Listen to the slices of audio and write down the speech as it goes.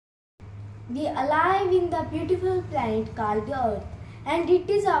We are alive in the beautiful planet called the Earth, and it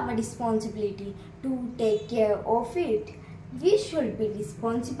is our responsibility to take care of it. We should be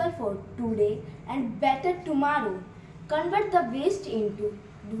responsible for today and better tomorrow. Convert the waste into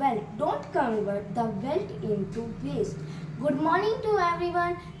wealth. Don't convert the wealth into waste. Good morning to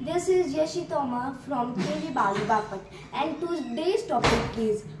everyone. This is Yashi Tomar from KV Bapat, and today's topic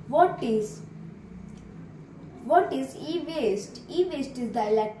is what is e-waste? E-waste is the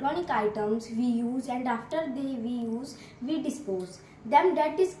electronic items we use and after we dispose them.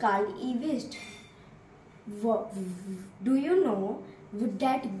 That is called e-waste. Do you know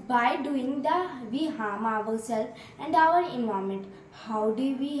that by doing that we harm ourselves and our environment? How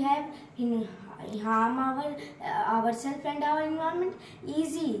do we harm ourselves and our environment?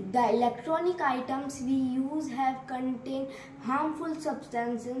 Easy. The electronic items we use have contain harmful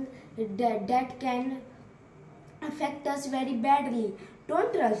substances that can affect us very badly.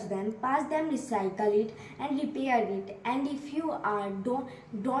 Don't rush them, pass them, recycle it and repair it. And if you are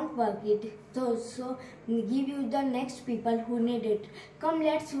don't work it, so give you the next people who need it. Come,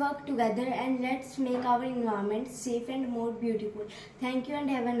 let's work together and let's make our environment safe and more beautiful. Thank you and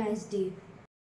have a nice day.